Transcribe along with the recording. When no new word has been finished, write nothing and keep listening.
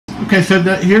Okay, so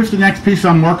here's the next piece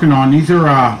I'm working on. These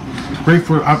are great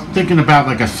for, I'm thinking about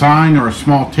like a sign or a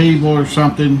small table or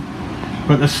something.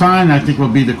 But the sign I think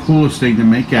would be the coolest thing to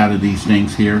make out of these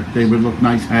things here. They would look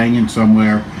nice hanging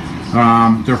somewhere.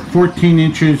 They're 14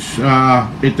 inches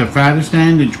at the fattest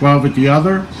end and 12 at the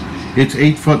other. It's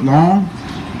 8 foot long.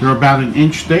 They're about an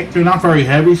inch thick. They're not very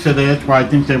heavy, so that's why I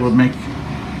think they would make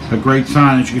a great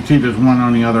sign. As you can see, there's one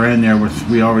on the other end there which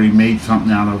we already made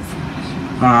something out of.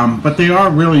 But they are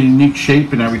really unique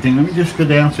shape and everything. Let me just go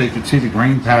down so you can see the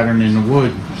grain pattern in the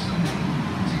wood.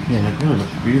 Yeah, it really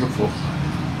looks beautiful.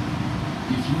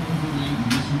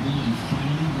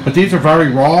 But these are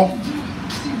very raw.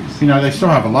 You know, they still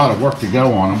have a lot of work to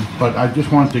go on them, but I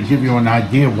just wanted to give you an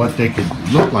idea of what they could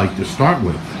look like to start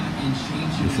with.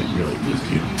 This is really good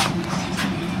here.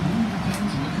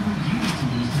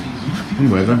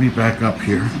 Anyway, let me back up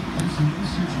here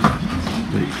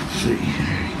so you can see.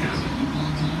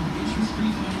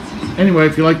 Anyway,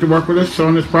 if you'd like to work with us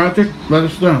on this project, let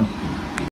us know.